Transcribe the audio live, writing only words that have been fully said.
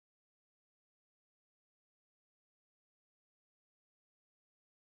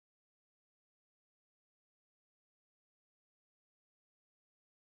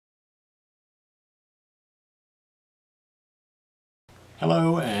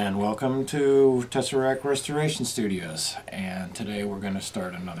Hello and welcome to Tesseract Restoration Studios, and today we're going to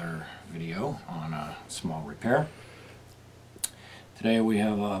start another video on a small repair. Today we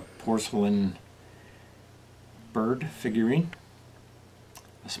have a porcelain bird figurine,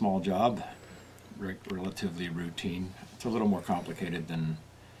 a small job, relatively routine. It's a little more complicated than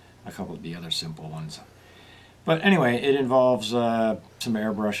a couple of the other simple ones. But anyway, it involves some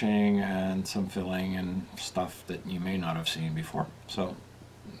airbrushing and some filling and stuff that you may not have seen before. So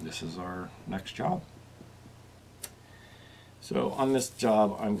this is our next job. So on this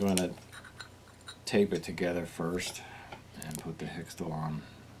job, I'm going to tape it together first and put the Hextall on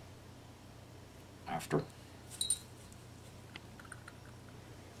after.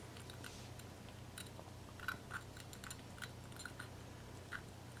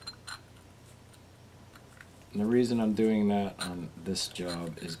 And the reason I'm doing that on this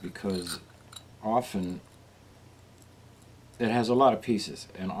job is because often it has a lot of pieces,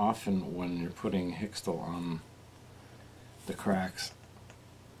 and often when you're putting Hextall on the cracks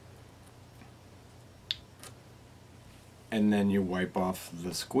and then you wipe off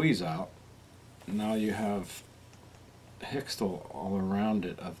the squeeze out, now you have Hextall all around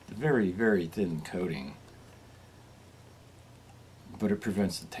it of very, very thin coating, but it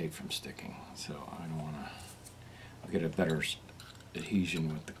prevents the tape from sticking. So I don't want to. I'll get a better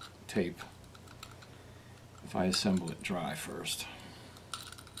adhesion with the tape if I assemble it dry first.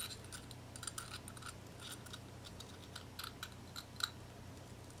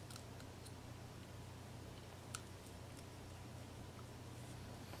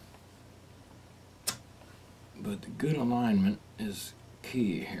 But the good alignment is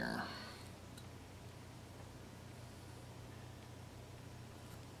key here.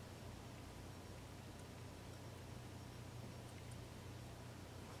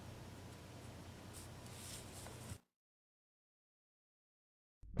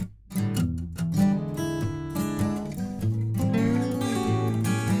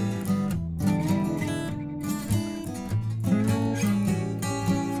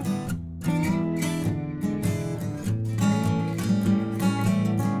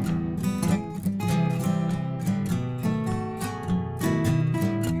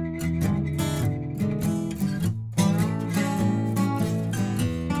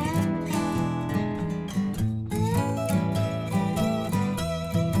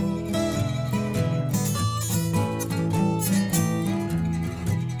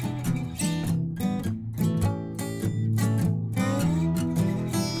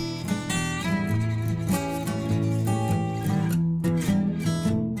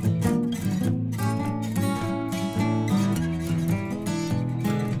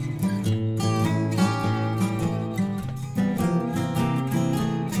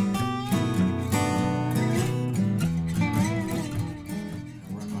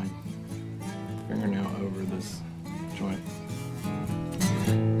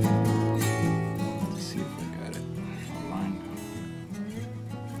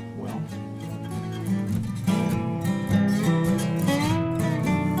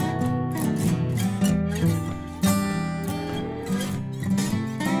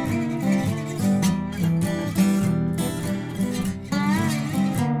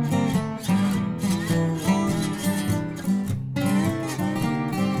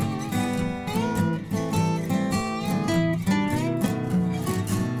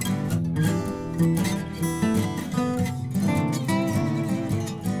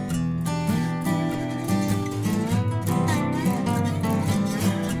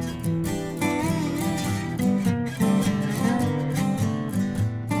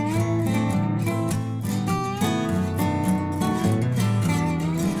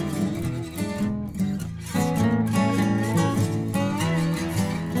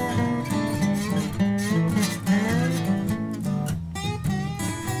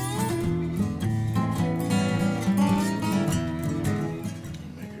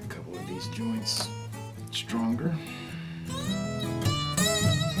 Stronger.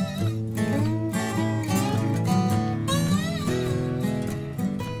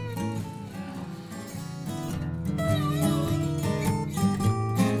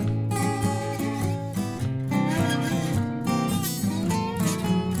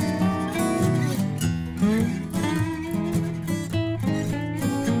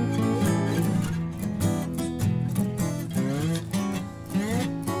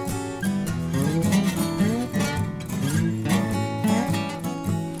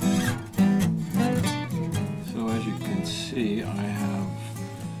 See, I have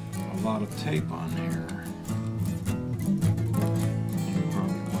a lot of tape on here. You're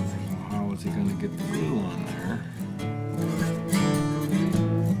probably wondering, well, how is he going to get the glue on there?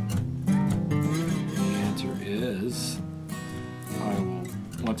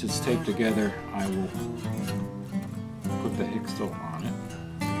 once it's taped together, I will put the Hickstel on it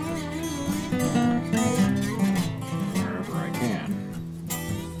wherever I can.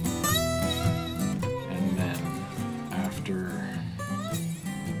 And then after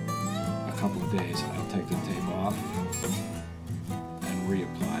a couple of days, I'll take the tape off and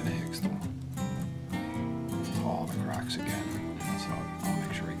reapply the Hickstel to all the cracks again. So I'll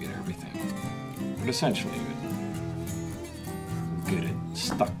make sure I get everything. But essentially, get it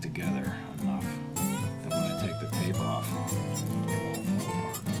stuck together enough that when I take the tape off, it won't fall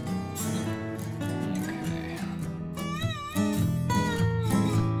apart. Okay.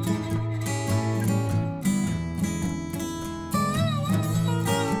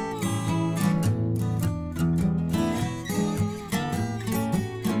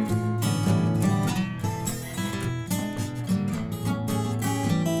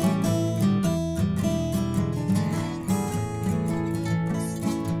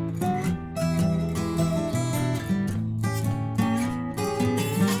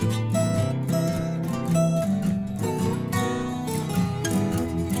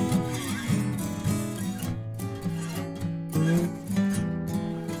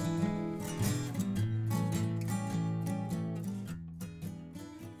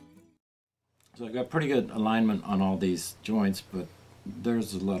 So I got pretty good alignment on all these joints, but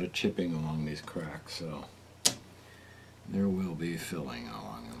there's a lot of chipping along these cracks, so there will be filling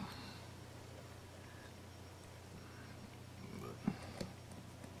along them. But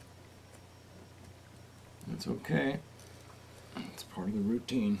that's okay. It's part of the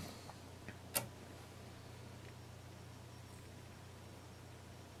routine.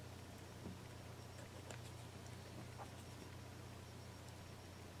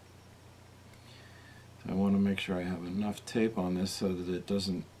 I want to make sure I have enough tape on this so that it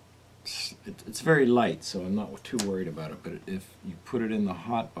doesn't, it's very light, so I'm not too worried about it, but if you put it in the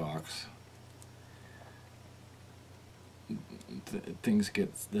hot box,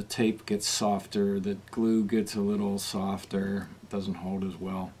 the tape gets softer, the glue gets a little softer, it doesn't hold as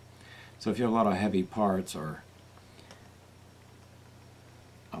well. So if you have a lot of heavy parts or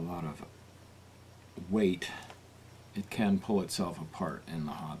a lot of weight, it can pull itself apart in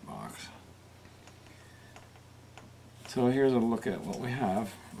the hot box. So here's a look at what we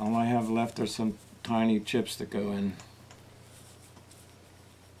have. All I have left are some tiny chips that go in.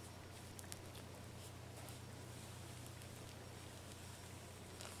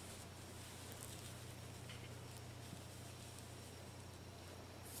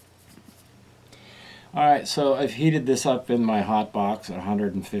 Alright, so I've heated this up in my hot box at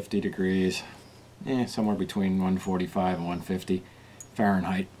 150 degrees, somewhere between 145 and 150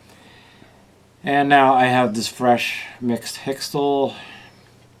 Fahrenheit. And now I have this fresh mixed Hickstel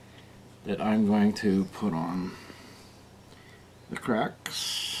that I'm going to put on the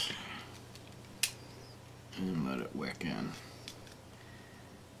cracks and let it wick in.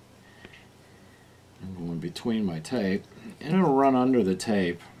 I'm going between my tape, and it'll run under the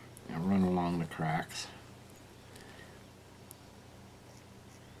tape and run along the cracks.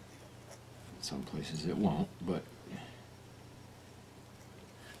 In some places it won't, but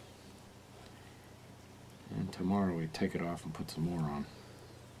and tomorrow we take it off and put some more on.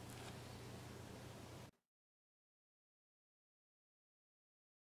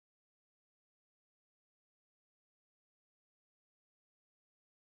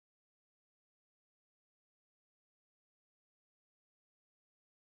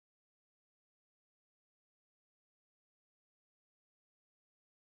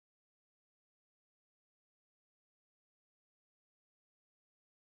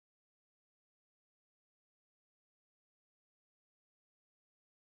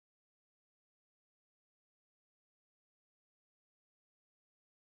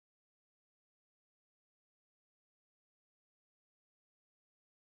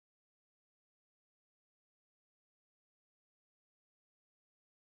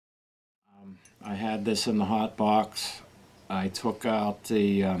 I had this in the hot box. I took out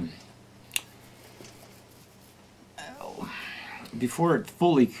the before it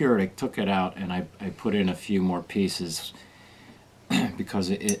fully cured, I took it out and I put in a few more pieces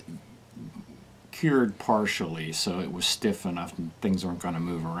because it cured partially, so it was stiff enough and things aren't going to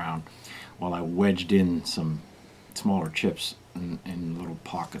move around, while I wedged in some smaller chips in little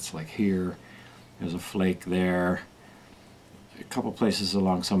pockets like here. There's a flake there. A couple places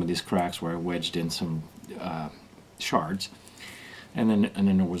along some of these cracks where I wedged in some shards, and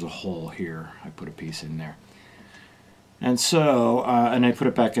then there was a hole here. I put a piece in there, and so and I put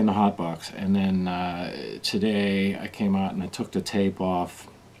it back in the hot box. And then today I came out and I took the tape off,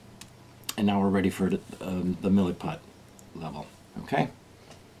 and now we're ready for the milliput level. Okay.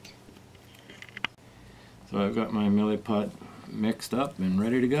 So I've got my milliput mixed up and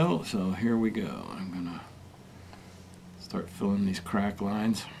ready to go, so here we go. I'm gonna start filling these crack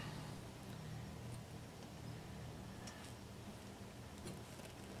lines.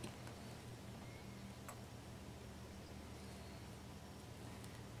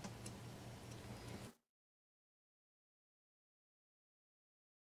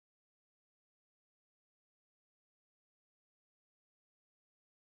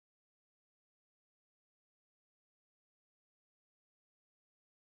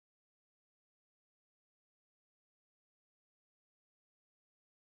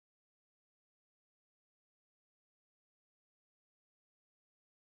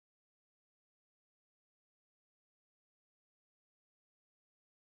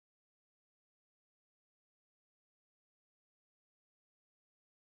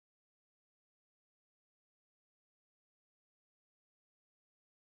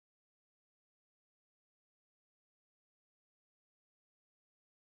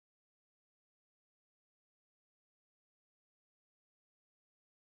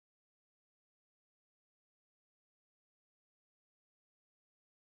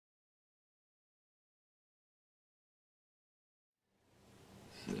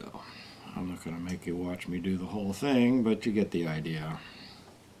 So, I'm not going to make you watch me do the whole thing, but you get the idea.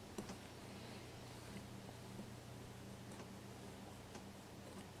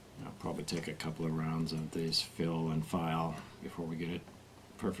 I'll probably take a couple of rounds of this fill and file before we get it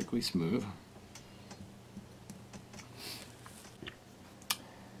perfectly smooth.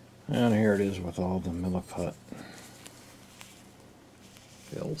 And here it is with all the milliput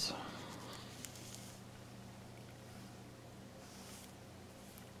fills.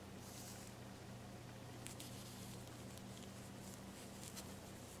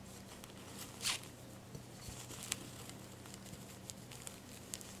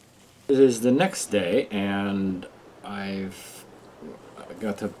 It is the next day, and I've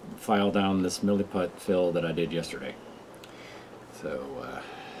got to file down this milliput fill that I did yesterday. So,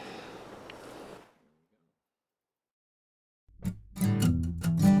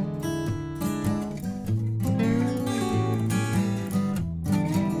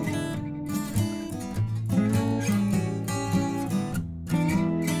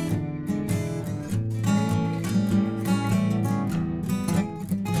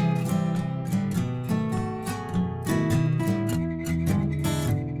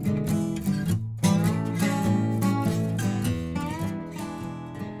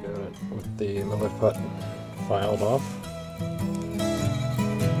 the milliput filed off.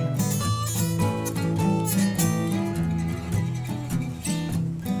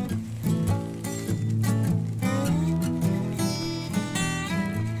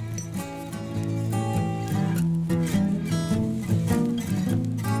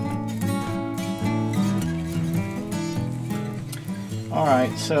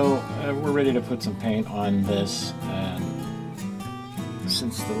 Alright, so we're ready to put some paint on this, and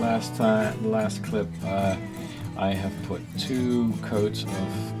since the last clip, I have put 2 coats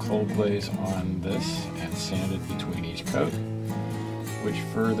of cold glaze on this and sanded between each coat, which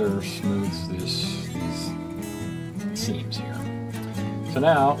further smooths these seams here. So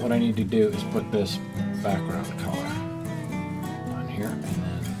now what I need to do is put this background color on here, and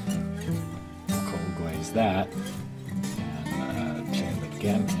then cold glaze that, and sand it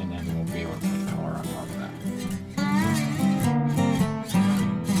again, and then we'll be able to put color on top of that.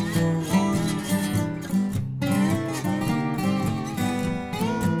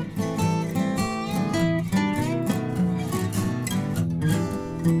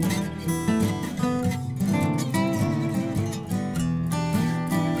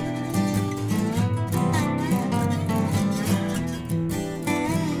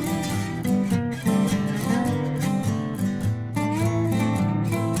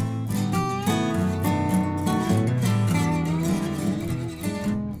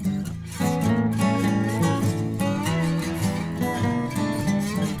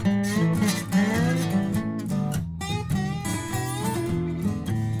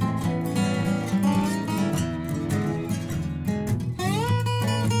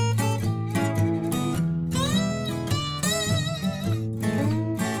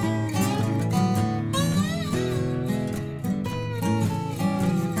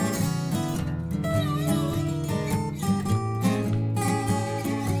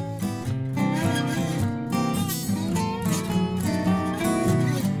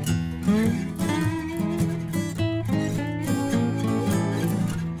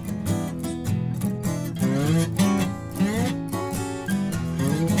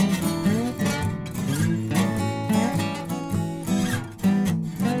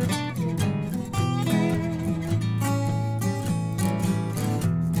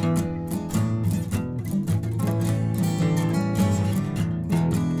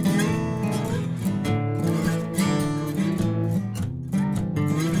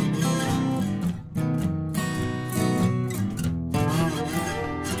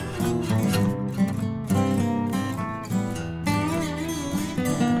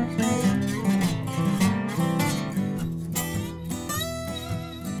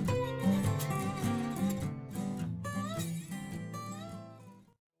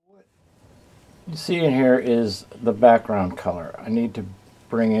 seeing here is the background color. I need to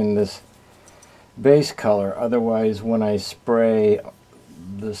bring in this base color, otherwise when I spray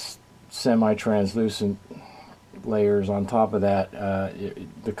this semi-translucent layers on top of that,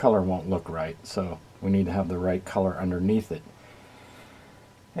 the color won't look right. So we need to have the right color underneath it.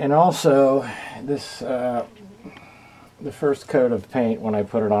 And also this the first coat of paint, when I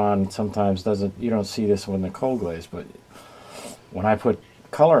put it on, sometimes you don't see this when the cold glaze, but when I put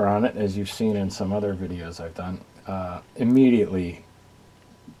color on it, as you've seen in some other videos I've done, immediately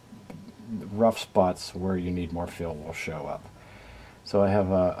rough spots where you need more fill will show up. So I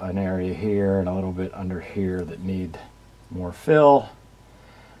have an area here and a little bit under here that need more fill.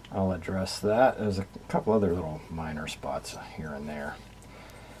 I'll address that. There's a couple other little minor spots here and there.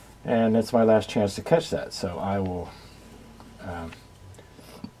 And it's my last chance to catch that, so I will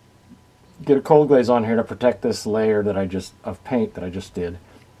get a cold glaze on here to protect this layer of paint that I just did.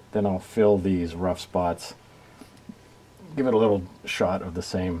 Then I'll fill these rough spots, give it a little shot of the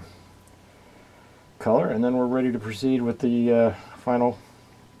same color, and then we're ready to proceed with the final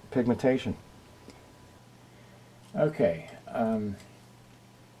pigmentation. Okay,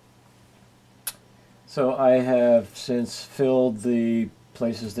 so I have since filled the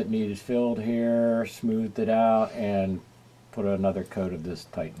places that needed filled here, smoothed it out, and put another coat of this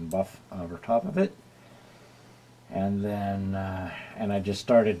Titan Buff over top of it. And then, and I just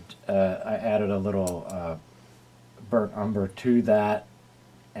started, I added a little burnt umber to that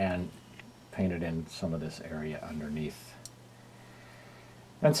and painted in some of this area underneath.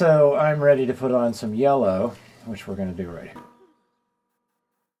 And so I'm ready to put on some yellow, which we're going to do right here.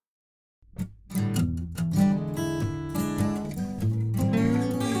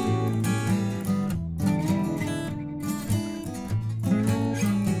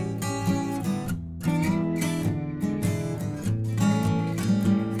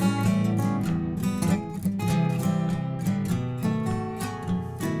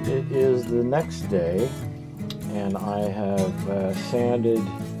 It is the next day, and I have sanded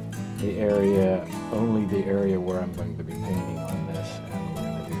the area, only the area where I'm going to be painting on this, and we're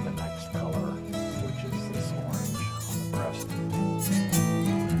going to do the next color, which is this orange on the breast.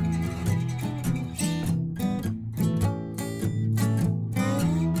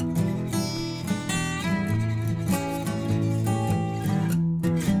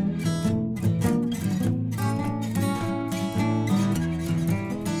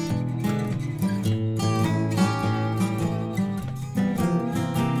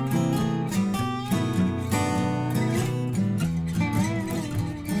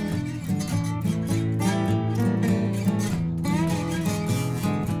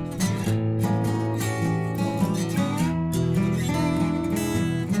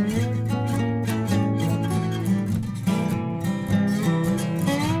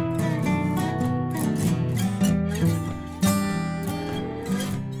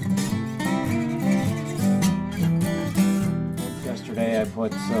 I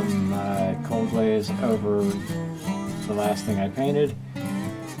put some cold glaze over the last thing I painted,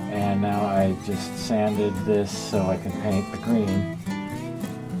 and now I just sanded this so I can paint the green,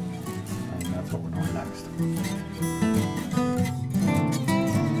 and that's what we're doing next.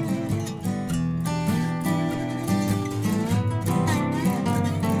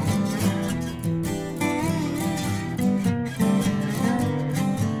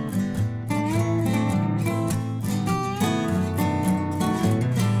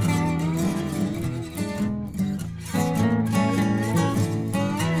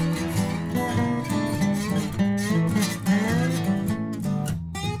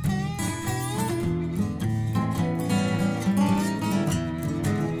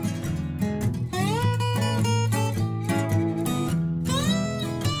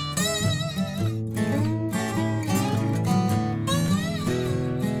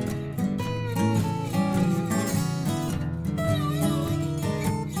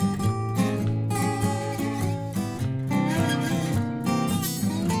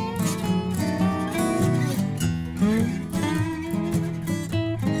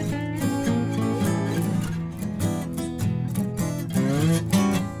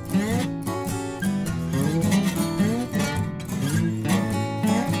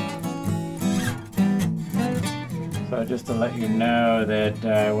 So just to let you know that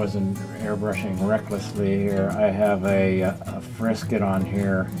I wasn't airbrushing recklessly here, I have a frisket on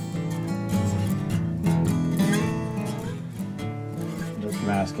here. Just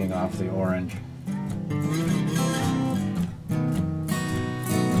masking off the orange.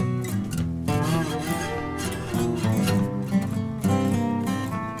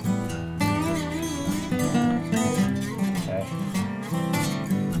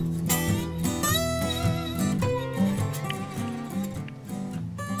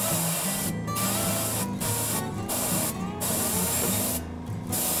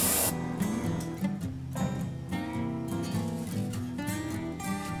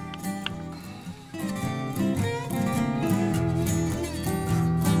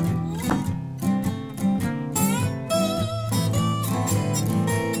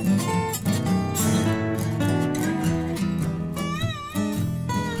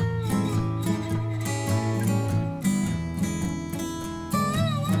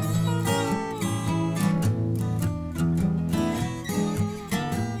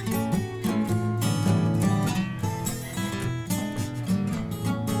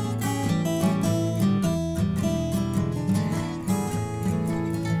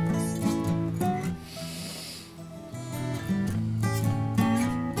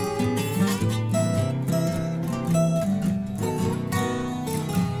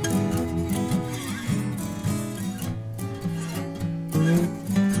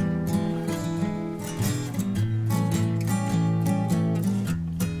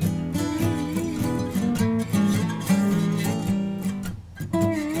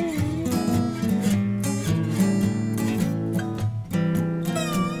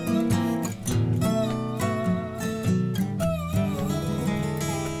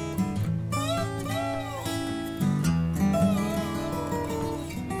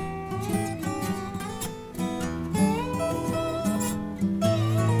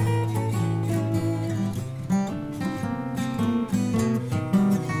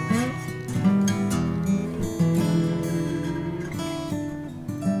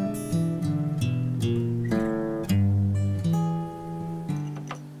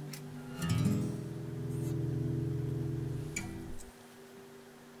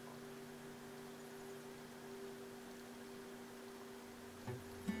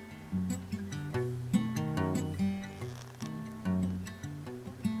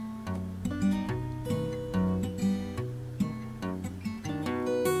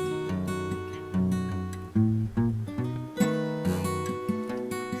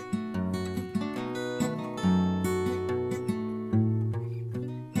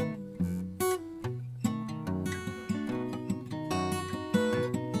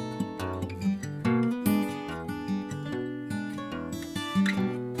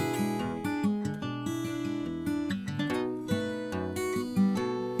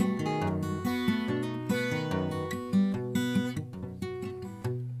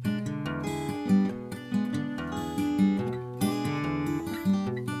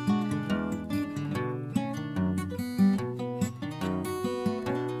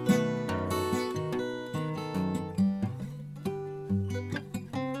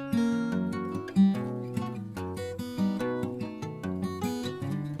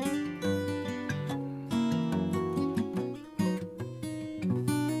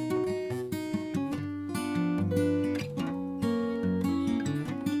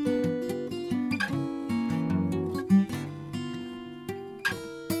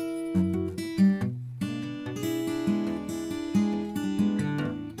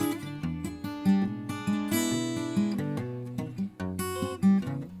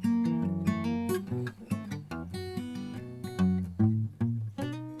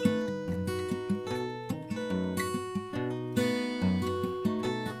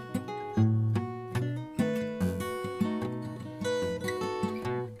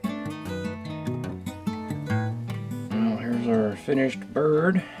 finished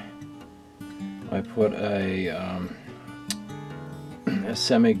bird. I put a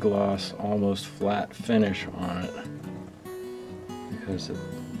semi-gloss, almost flat finish on it because the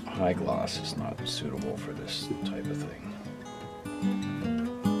high gloss is not suitable for this type of thing.